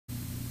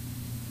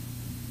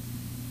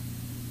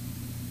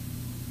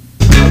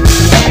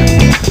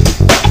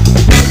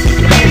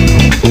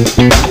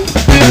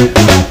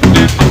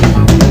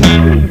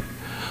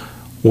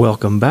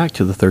Welcome back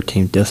to the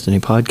 13th Destiny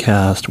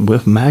Podcast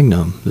with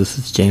Magnum. This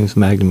is James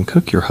Magnum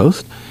Cook, your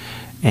host.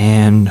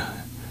 And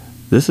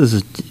this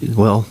is,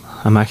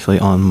 I'm actually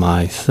on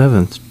my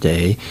 7th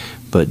day,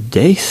 but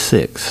day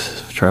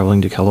 6,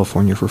 traveling to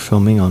California for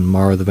filming on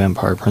Mara the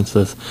Vampire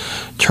Princess,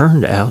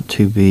 turned out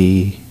to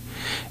be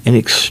an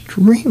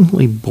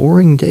extremely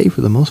boring day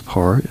for the most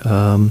part,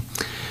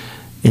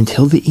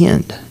 until the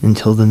end,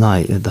 until the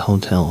night at the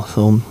hotel.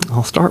 So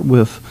I'll start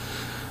with,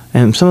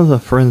 and some of the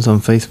friends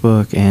on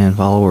Facebook and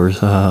followers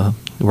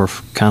were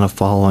kind of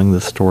following the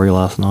story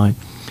last night.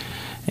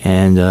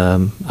 And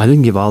I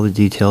didn't give all the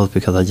details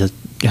because I just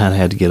kind of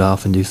had to get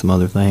off and do some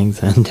other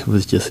things. And it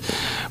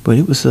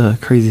was a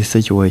crazy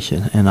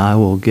situation. And I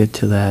will get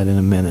to that in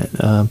a minute.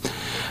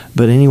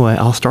 But anyway,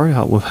 I'll start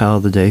out with how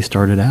the day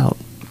started out.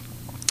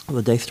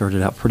 The day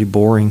started out pretty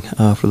boring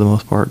for the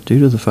most part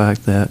due to the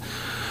fact that,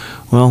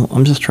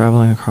 I'm just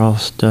traveling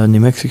across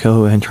New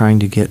Mexico and trying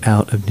to get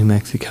out of New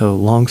Mexico.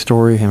 Long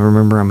story, and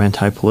remember, I'm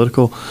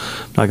anti-political.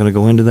 I'm not going to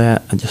go into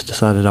that. I just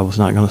decided I was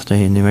not going to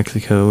stay in New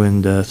Mexico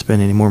and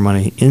spend any more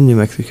money in New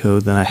Mexico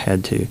than I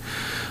had to.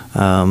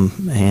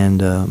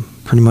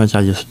 Pretty much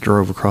I just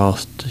drove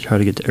across to try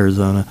to get to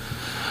Arizona.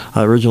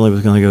 I originally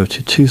was going to go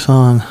to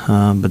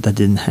Tucson, but that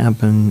didn't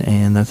happen,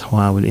 and that's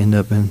why I would end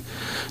up in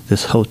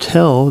this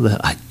hotel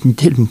that I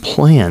didn't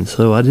plan.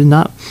 So I did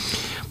not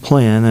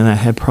plan, and I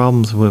had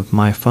problems with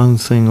my phone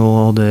signal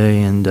all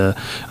day, and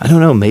I don't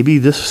know, maybe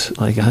this,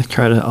 I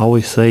try to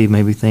always say,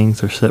 maybe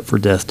things are set for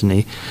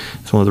destiny.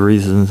 It's one of the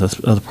reasons,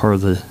 that's other part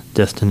of the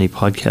Destiny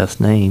podcast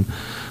name.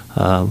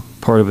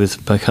 Part of it's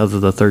because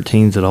of the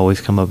 13s that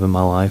always come up in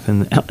my life,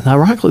 and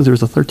ironically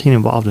there's a 13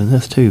 involved in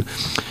this too,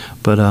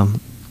 but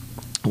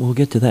we'll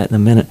get to that in a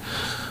minute.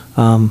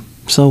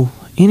 So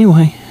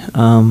anyway,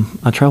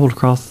 I traveled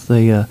across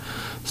the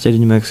state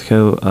of New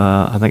Mexico.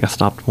 I think I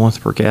stopped once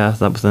for gas.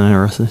 That was an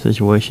interesting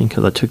situation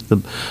because I took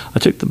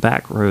the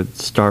back road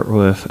to start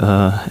with,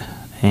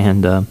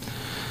 and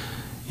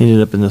ended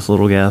up in this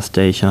little gas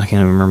station. I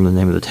can't even remember the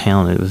name of the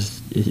town.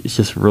 It's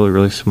just really,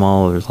 really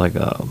small. There's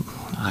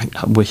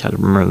I wish I'd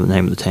remember the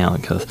name of the town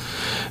because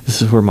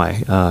this is where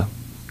my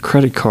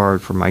credit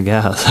card for my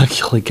gas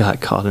actually got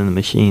caught in the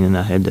machine, and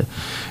I had to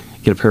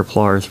get a pair of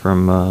pliers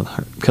from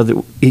because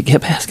it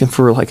kept asking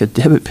for a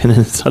debit pin,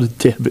 and it's not a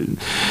debit.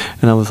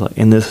 And I was like,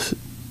 and this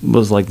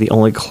was the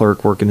only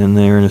clerk working in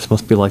there, and it's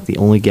supposed to be the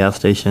only gas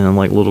station and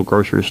little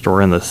grocery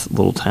store in this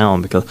little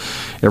town because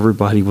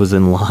everybody was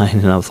in line.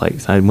 And I was like,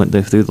 so I went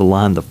through the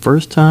line the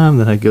first time,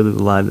 then I go through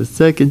the line the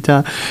second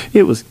time.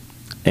 It was,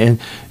 and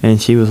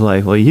she was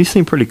like, well, you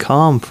seem pretty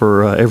calm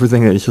for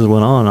everything that just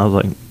went on. I was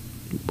like,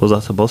 was I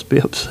supposed to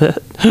be upset?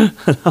 And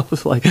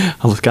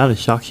I was kind of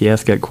shocked she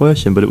asked that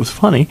question, but it was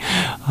funny.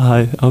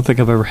 I don't think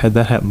I've ever had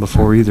that happen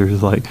before either.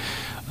 It's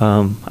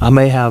I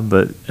may have,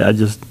 but I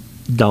just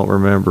don't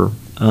remember.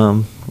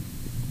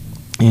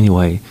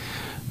 Anyway,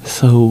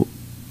 so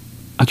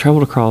I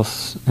traveled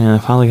across, and I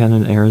finally got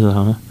into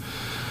Arizona,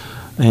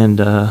 and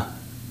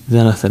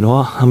then I said,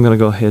 well, I'm going to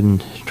go ahead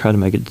and try to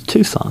make it to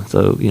Tucson.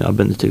 So, I've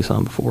been to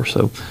Tucson before,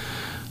 so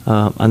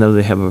I know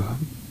they have a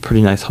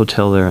pretty nice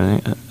hotel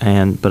there,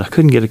 but I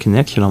couldn't get a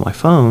connection on my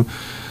phone,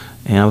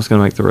 and I was going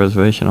to make the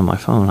reservation on my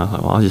phone. I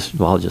thought,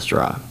 I'll just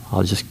drive.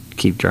 I'll just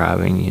keep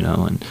driving,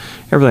 and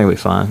everything will be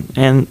fine.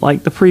 And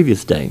like the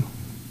previous day,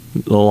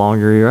 the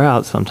longer you're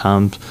out,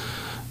 sometimes,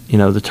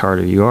 the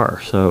tighter you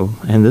are. So,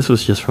 and this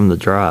was just from the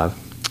drive,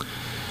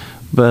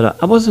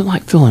 but I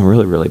wasn't feeling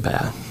really, really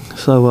bad.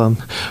 So,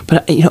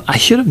 but I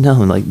should have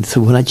known. So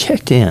when I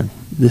checked in,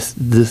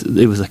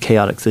 it was a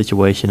chaotic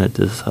situation at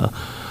this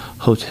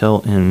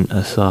hotel in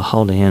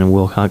Holiday Inn in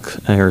Wilcox,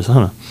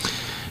 Arizona,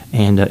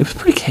 and it was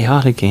pretty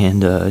chaotic.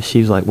 And she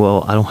was like,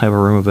 well, I don't have a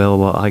room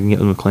available, I can get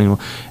them a clean one.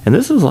 And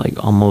this is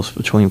almost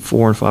between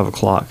 4 and 5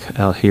 o'clock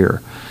out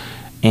here,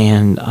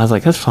 and I was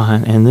like, that's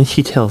fine. And then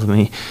she tells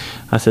me,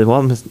 I said,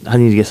 well, I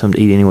need to get something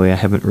to eat anyway. I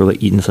haven't really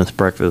eaten since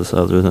breakfast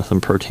other than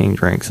some protein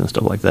drinks and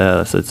stuff like that.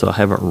 I said, so I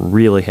haven't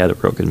really had a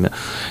real good meal.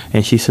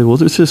 And she said, well,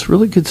 there's this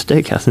really good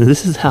steakhouse, and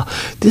this is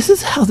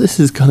how this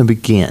is going to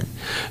begin.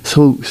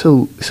 So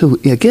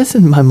I guess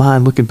in my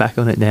mind, looking back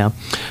on it now,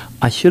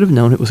 I should have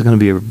known it was going to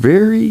be a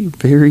very,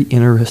 very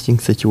interesting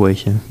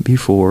situation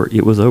before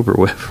it was over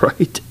with,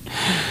 right?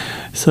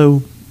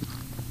 So,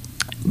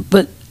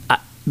 but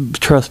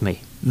trust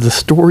me, the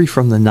story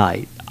from the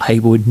night, I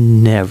would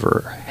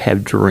never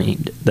have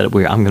dreamed that I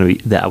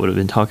would have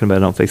been talking about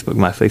it on Facebook,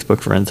 my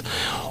Facebook friends,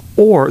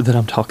 or that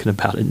I'm talking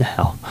about it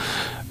now,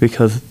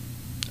 because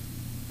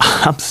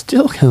I'm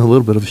still in a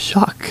little bit of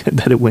shock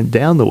that it went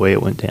down the way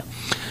it went down.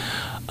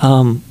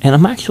 And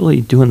I'm actually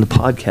doing the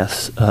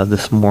podcast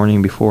this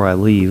morning before I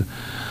leave,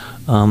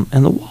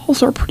 and the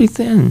walls are pretty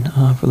thin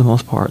for the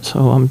most part,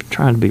 so I'm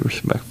trying to be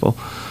respectful.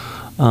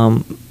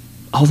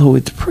 Although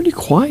it's pretty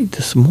quiet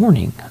this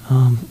morning.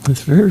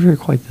 It's very, very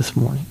quiet this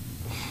morning.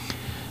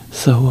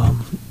 So,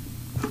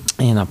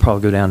 and I'll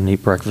probably go down and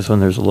eat breakfast when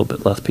there's a little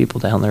bit less people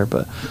down there,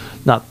 but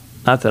not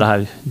that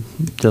I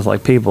just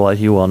like people,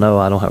 as you all know,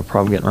 I don't have a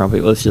problem getting around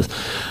people. It's just,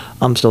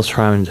 I'm still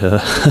trying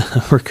to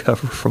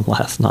recover from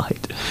last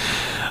night.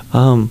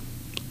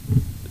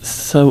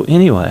 So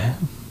anyway,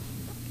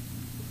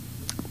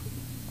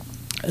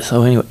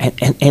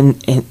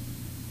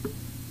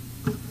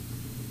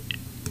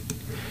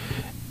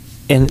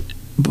 and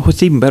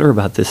what's even better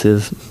about this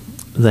is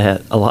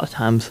that a lot of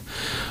times,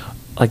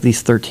 like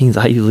these 13s,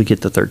 I usually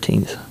get the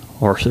 13s,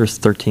 or there's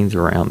 13s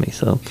around me.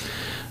 So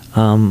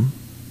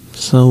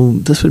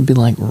this would be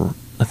like,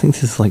 I think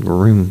this is like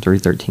room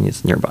 313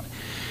 is nearby.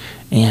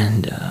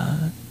 And,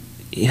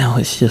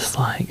 it's just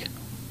like,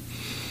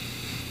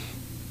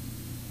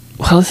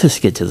 well, let's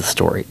just get to the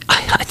story.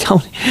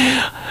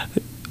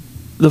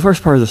 The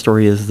first part of the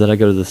story is that I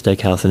go to the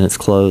steakhouse and it's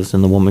closed,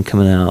 and the woman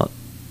coming out,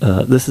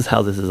 this is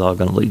how this is all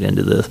going to lead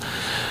into this.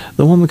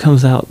 The woman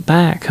comes out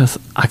back because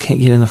I can't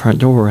get in the front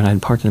door, and I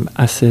had parked in.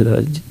 I said,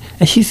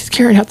 and she's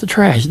carrying out the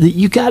trash.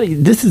 You got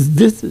it. This,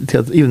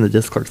 because even the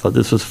desk clerk thought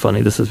this was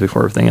funny. This is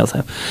before everything else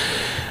happened.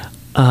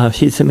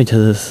 She sent me to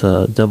this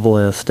Double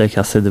S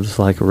steakhouse. Said it was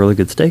like a really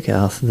good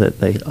steakhouse that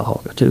they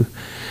all go to.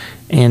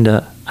 And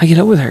I get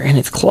over there, and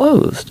it's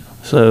closed.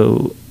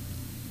 So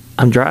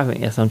I'm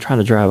driving. As I'm trying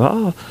to drive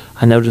off,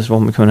 I noticed a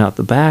woman coming out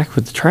the back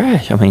with the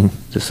trash. I mean,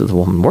 this is a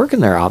woman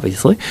working there,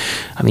 obviously.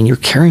 I mean, you're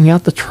carrying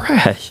out the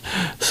trash.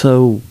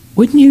 So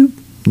wouldn't you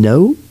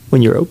know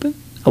when you're open?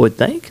 I would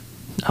think.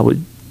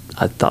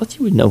 I thought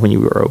you would know when you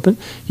were open.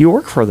 You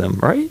work for them,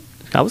 right?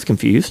 I was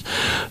confused.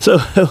 So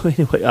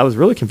anyway, I was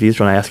really confused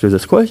when I asked her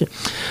this question.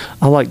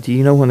 I'm like, do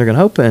you know when they're going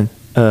to open?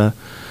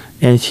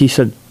 And she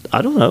said,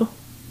 I don't know.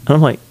 And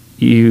I'm like,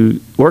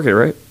 you work it,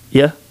 right?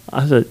 Yeah.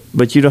 I said,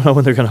 but you don't know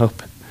when they're going to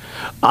open.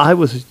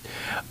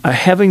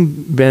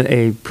 Having been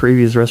a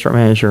previous restaurant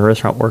manager and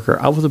restaurant worker,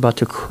 I was about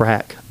to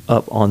crack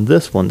up on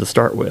this one to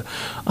start with.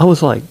 I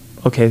was like,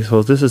 okay,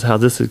 so this is how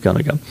this is going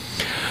to go.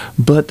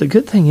 But the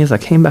good thing is I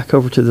came back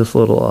over to this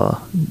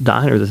little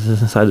diner that's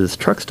inside of this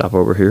truck stop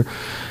over here,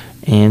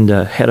 and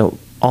had an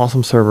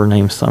awesome server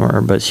named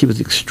Summer, but she was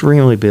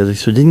extremely busy,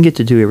 so didn't get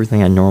to do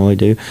everything I normally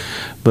do,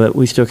 but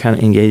we still kind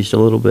of engaged a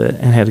little bit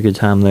and had a good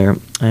time there.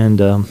 And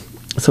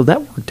so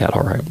that worked out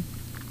all right.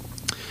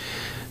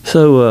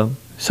 So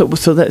I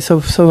still got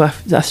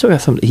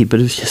something to eat, but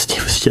it was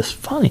just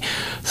funny.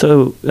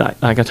 So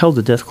I told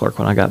the desk clerk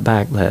when I got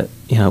back that,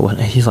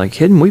 he's like,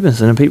 kidding, we've been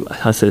sending people.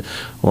 I said,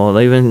 well,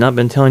 they've not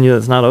been telling you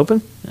it's not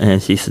open?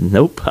 And she said,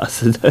 nope. I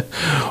said,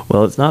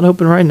 well, it's not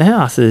open right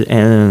now. I said,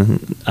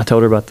 and I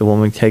told her about the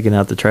woman taking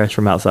out the trash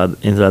from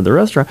inside the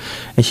restaurant,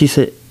 and she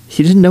said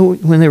she didn't know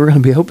when they were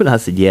going to be open. I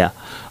said, yeah.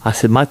 I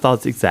said, my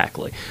thoughts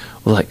exactly. I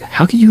was like,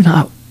 how can you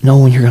not know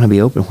when you're going to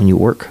be open when you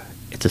work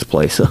at this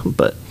place?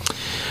 But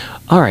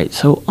all right,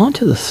 so on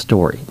to the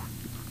story.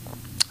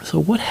 So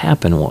what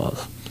happened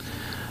was,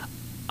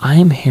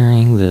 I'm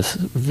hearing this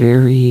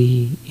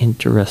very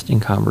interesting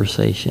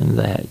conversation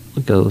that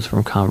goes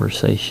from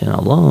conversation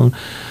alone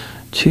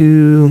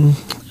to,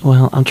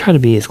 well, I'm trying to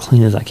be as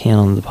clean as I can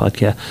on the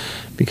podcast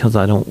because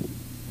I don't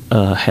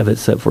have it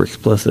set for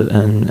explicit,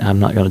 and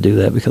I'm not going to do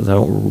that because I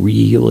don't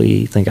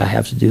really think I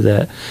have to do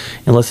that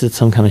unless it's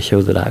some kind of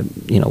show that I,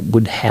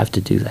 would have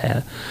to do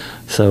that.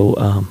 So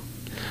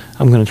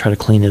I'm going to try to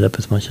clean it up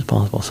as much as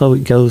possible. So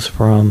it goes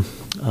from,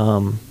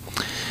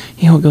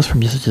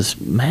 just this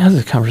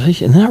massive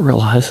conversation. And then I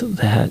realized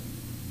that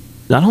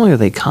not only are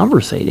they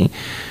conversating,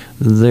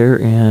 they're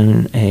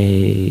in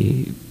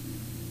a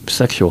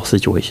sexual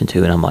situation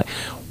too. And I'm like,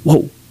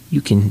 whoa,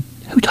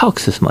 who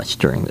talks this much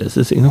during this?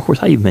 And of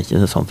course, I even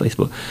mentioned this on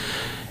Facebook.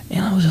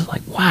 And I was just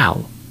like,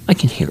 wow, I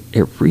can hear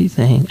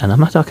everything. And I'm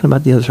not talking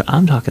about the others.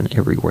 I'm talking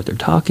every word they're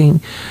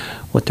talking,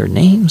 what their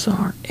names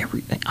are,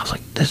 everything. I was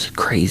like, this is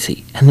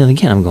crazy. And then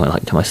again, I'm going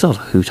like to myself,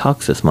 who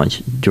talks this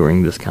much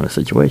during this kind of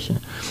situation?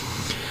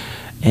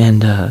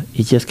 And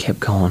it just kept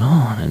going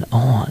on and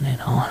on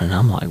and on. And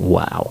I'm like,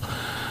 wow.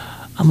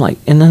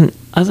 And then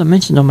as I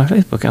mentioned on my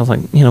Facebook, I was like,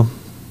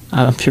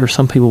 I'm sure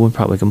some people would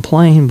probably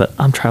complain, but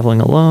I'm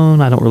traveling alone.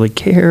 I don't really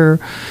care.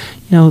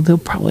 They'll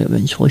probably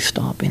eventually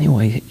stop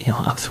anyway.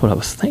 That's what I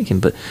was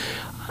thinking. But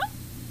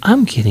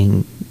I'm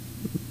getting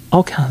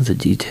all kinds of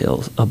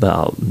details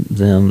about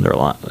them, their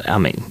life. I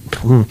mean,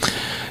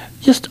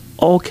 just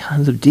all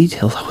kinds of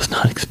details I was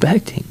not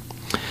expecting.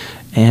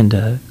 And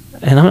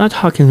I'm not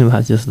talking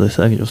about just the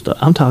sexual stuff.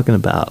 I'm talking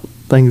about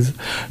things,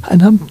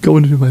 and I'm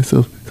going to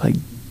myself like,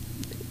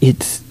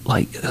 it's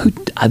like,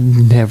 I've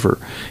never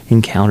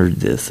encountered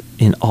this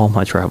in all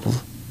my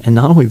travels. And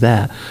not only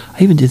that,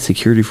 I even did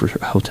security for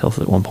hotels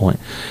at one point.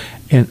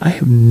 And I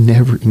have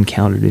never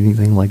encountered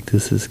anything like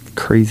this, as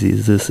crazy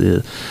as this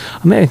is.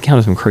 I may have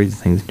encountered some crazy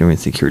things during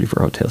security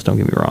for hotels, don't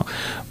get me wrong,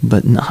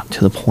 but not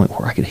to the point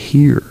where I could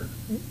hear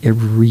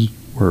every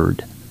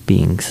word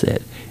being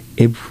said,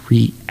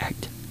 every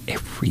act,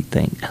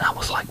 everything. And I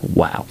was like,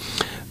 wow,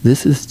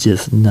 this is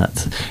just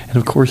nuts. And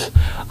of course,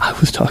 I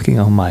was talking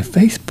on my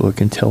Facebook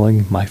and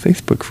telling my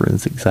Facebook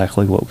friends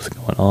exactly what was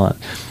going on.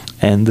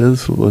 And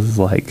this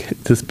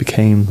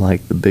became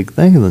like the big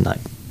thing of the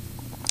night.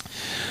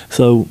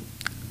 So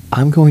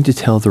I'm going to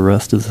tell the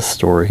rest of the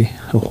story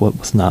of what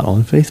was not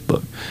on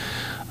Facebook.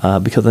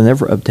 because I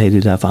never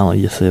updated. I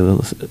finally just said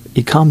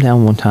it calmed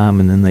down one time,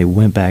 and then they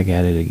went back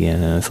at it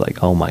again, and it's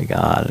like, oh my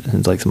god! And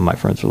it's like some of my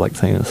friends were like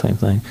saying the same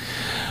thing.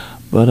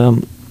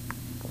 But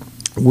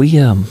we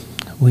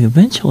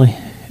eventually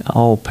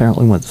all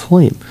apparently went to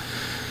sleep.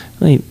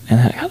 And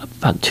I got up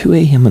about 2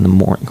 a.m. in the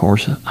morning. Of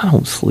course, I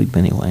don't sleep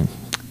anyway.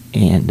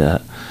 And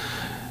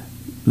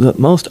the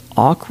most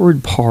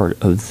awkward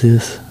part of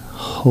this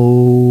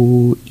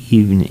whole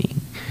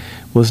evening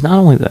was not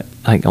only that,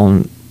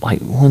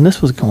 when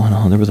this was going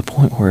on, there was a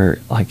point where,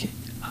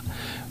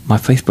 my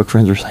Facebook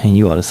friends were saying,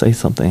 you ought to say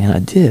something, and I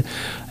did.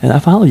 And I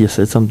finally just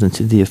said something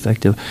to the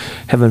effect of,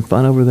 having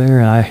fun over there,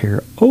 and I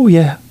hear, oh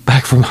yeah,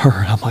 back from her.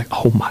 And I'm like,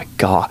 oh my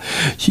God.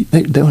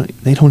 They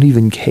don't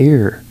even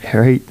care,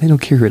 right? They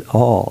don't care at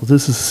all.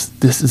 This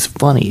is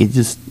funny. It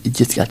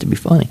just got to be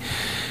funny.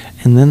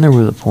 And then there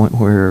was a point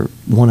where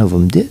one of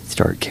them did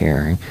start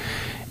caring,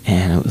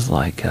 and it was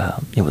like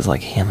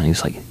him, and he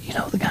was like,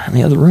 the guy in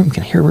the other room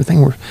can hear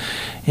everything.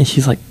 And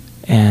she's like,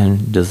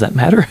 and does that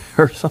matter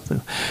or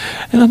something?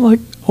 And I'm like,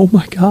 oh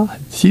my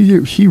God,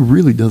 she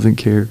really doesn't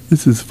care.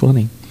 This is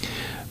funny.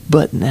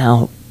 But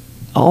now,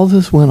 all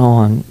this went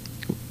on,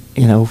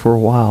 for a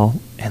while,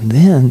 and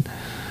then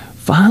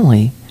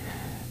finally,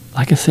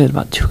 like I said,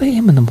 about 2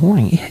 a.m. in the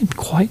morning, it had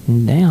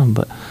quietened down,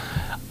 but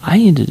I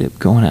ended up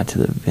going out to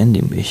the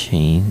vending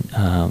machine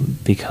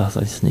because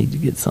I just needed to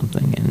get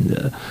something,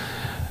 and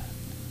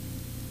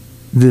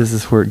this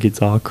is where it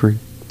gets awkward,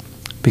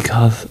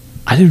 because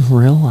I didn't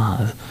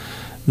realize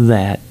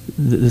that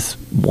this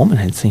woman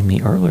had seen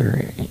me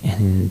earlier,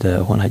 and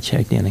when I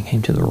checked in and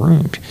came to the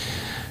room.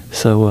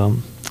 So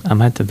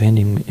I'm at the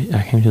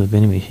I came to the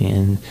vending machine,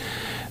 and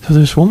so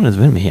this woman is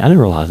vending machine. I didn't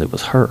realize it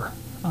was her.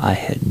 I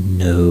had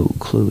no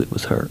clue it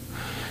was her,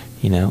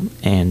 and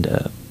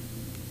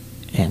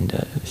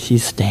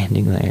she's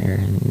standing there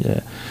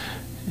and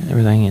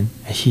everything, and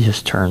she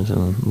just turns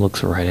and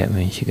looks right at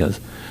me, and she goes,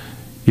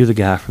 "You're the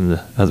guy from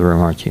the other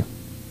room, aren't you?"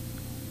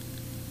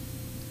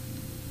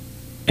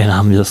 And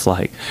I'm just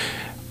like,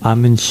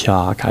 I'm in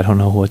shock. I don't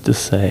know what to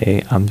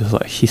say. I'm just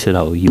like, she said,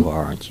 "Oh, you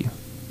are, aren't you?"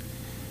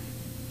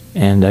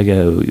 And I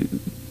go,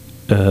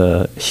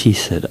 she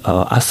said,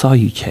 "I saw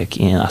you check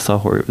in. I saw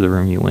the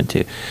room you went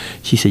to."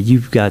 She said,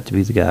 "You've got to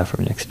be the guy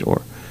from next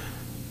door."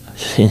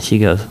 And she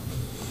goes,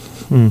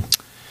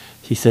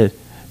 She said,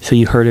 "So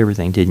you heard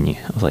everything, didn't you?"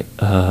 I was like,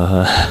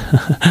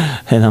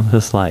 And I'm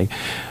just like,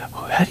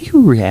 how do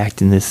you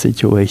react in this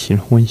situation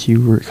when she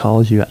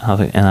calls you out?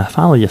 And I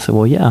finally just said,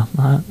 well, yeah.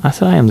 I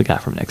said, I am the guy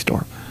from next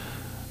door.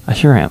 I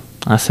sure am.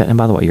 I said, and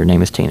by the way, your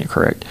name is Tina,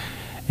 correct?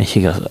 And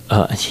she goes,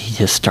 and she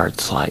just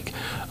starts like,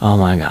 oh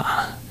my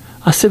God.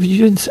 I said, but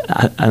you didn't,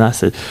 and I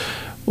said,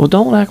 well,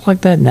 don't act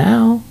like that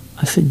now.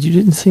 I said, you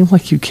didn't seem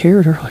like you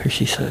cared earlier.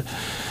 She said,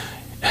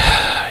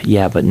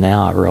 yeah, but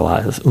now I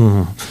realize,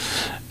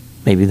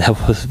 maybe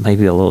that was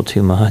maybe a little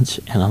too much.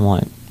 And I'm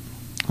like,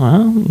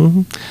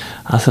 well,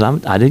 I said,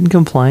 I didn't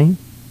complain.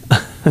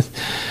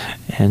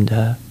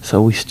 And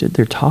so we stood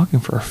there talking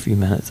for a few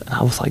minutes, and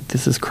I was like,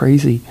 this is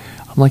crazy.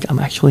 I'm like, I'm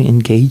actually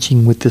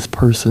engaging with this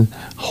person.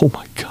 Oh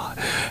my God,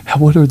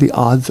 what are the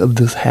odds of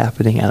this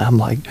happening? And I'm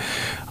like,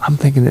 I'm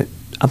thinking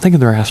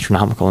they're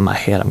astronomical in my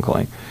head. I'm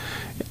going,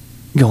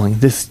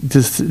 this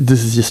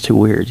is just too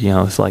weird.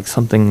 It's like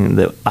something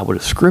that I would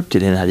have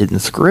scripted, and I didn't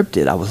script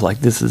it. I was like,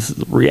 this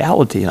is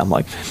reality. And I'm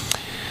like,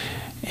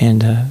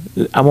 and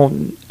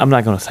I'm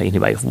not going to say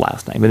anybody's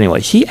last name, but anyway,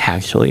 she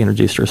actually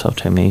introduced herself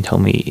to me and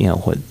told me,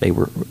 what they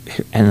were,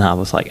 and I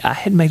was like, I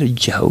had made a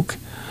joke.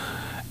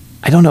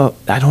 I don't know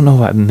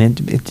if I meant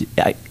it.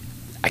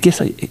 I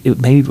guess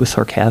maybe it was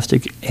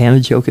sarcastic and a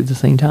joke at the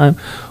same time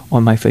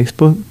on my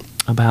Facebook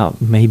about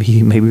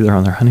maybe they're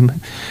on their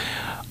honeymoon.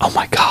 Oh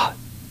my God.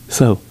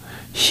 So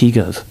she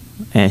goes,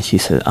 and she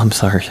said, I'm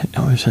sorry,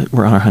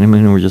 we're on our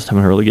honeymoon and we're just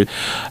having a really good,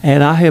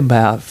 and I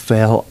about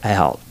fell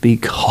out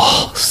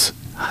because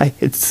I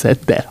had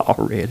said that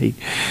already.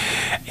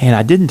 And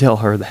I didn't tell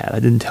her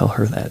that.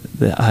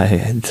 That I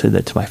had said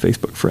that to my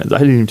Facebook friends. I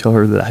didn't even tell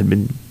her that I'd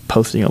been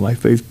posting on my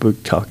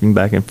Facebook, talking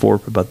back and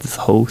forth about this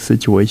whole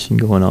situation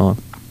going on.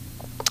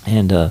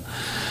 And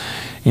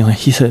anyway,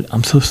 she said,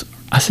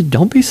 I said,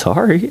 don't be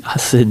sorry. I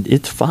said,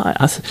 it's fine.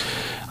 I said,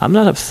 I'm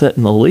not upset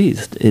in the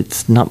least.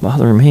 It's not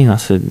bothering me. I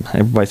said,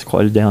 everybody's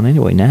quieted down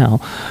anyway now.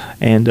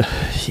 And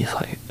she's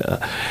like,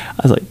 I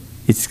was like,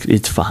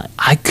 it's fine.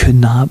 I could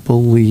not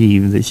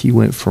believe that she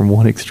went from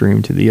one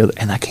extreme to the other.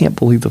 And I can't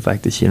believe the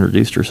fact that she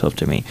introduced herself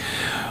to me.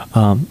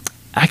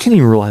 I can't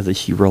even realize that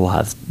she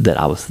realized that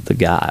I was the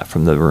guy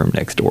from the room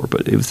next door,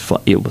 but it was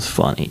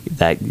funny.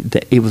 That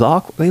it was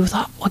awkward.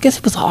 I guess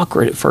it was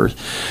awkward at first,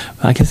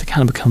 but I guess it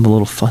kind of became a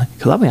little funny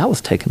because I was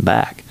taken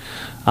back.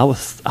 I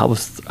was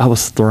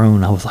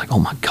thrown. I was like, oh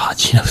my God,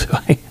 she knows who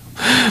I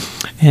am.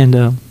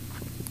 And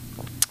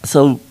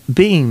so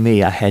being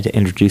me, I had to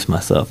introduce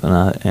myself,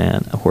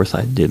 and of course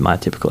I did my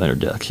typical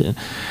introduction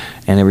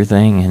and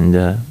everything.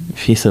 And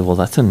she said, well,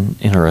 that's an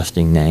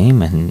interesting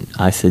name. And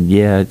I said,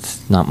 yeah,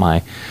 it's not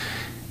my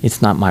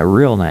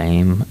real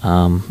name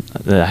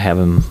that I have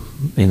in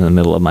in the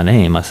middle of my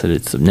name. I said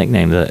it's a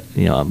nickname that,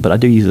 but I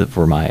do use it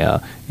for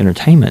my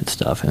entertainment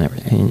stuff and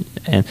everything.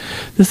 And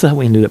this is how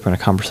we ended up in a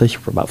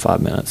conversation for about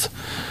 5 minutes.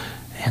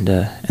 And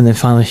then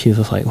finally she was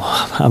just like,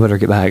 well, I better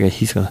get back.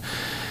 He's going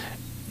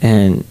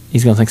to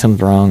think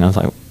something's wrong. I was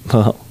like,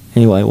 well,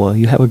 anyway,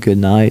 you have a good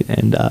night.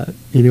 And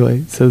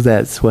anyway, so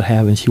that's what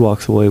happened. She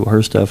walks away with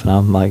her stuff, and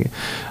I'm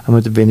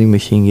at the vending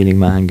machine getting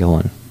mine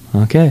going.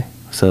 Okay,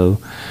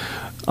 so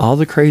all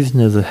the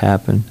craziness that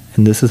happened,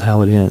 and this is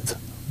how it ends.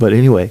 But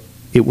anyway,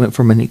 it went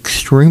from an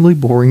extremely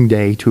boring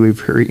day to a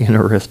very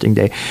interesting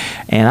day.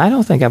 And I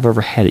don't think I've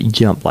ever had it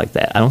jump like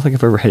that. I don't think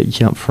I've ever had it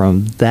jump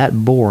from that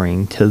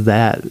boring to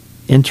that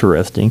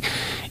interesting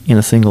in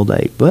a single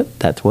day. But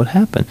that's what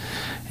happened.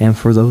 And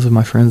for those of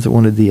my friends that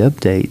wanted the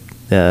update,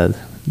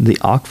 the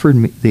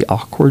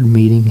awkward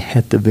meeting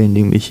at the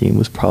vending machine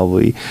was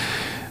probably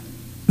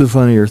the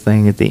funnier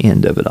thing at the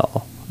end of it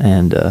all.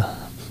 And I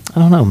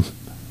don't know.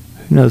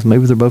 Who knows?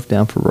 Maybe they're both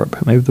down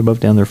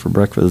there for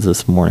breakfast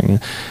this morning.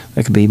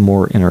 That could be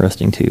more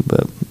interesting too.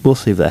 But we'll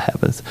see if that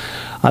happens.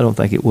 I don't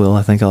think it will.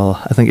 I think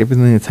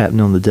everything that's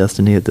happening on the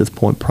Destiny at this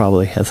point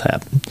probably has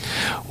happened.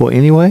 Well,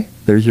 anyway,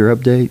 there's your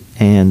update,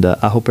 and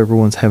I hope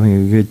everyone's having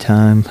a good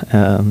time.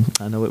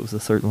 I know it was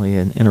certainly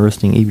an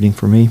interesting evening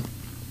for me,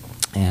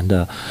 and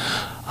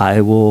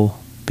I will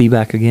be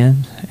back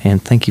again. And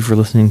thank you for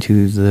listening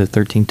to the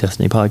 13th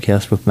Destiny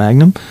podcast with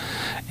Magnum,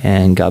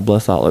 and God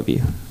bless all of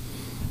you.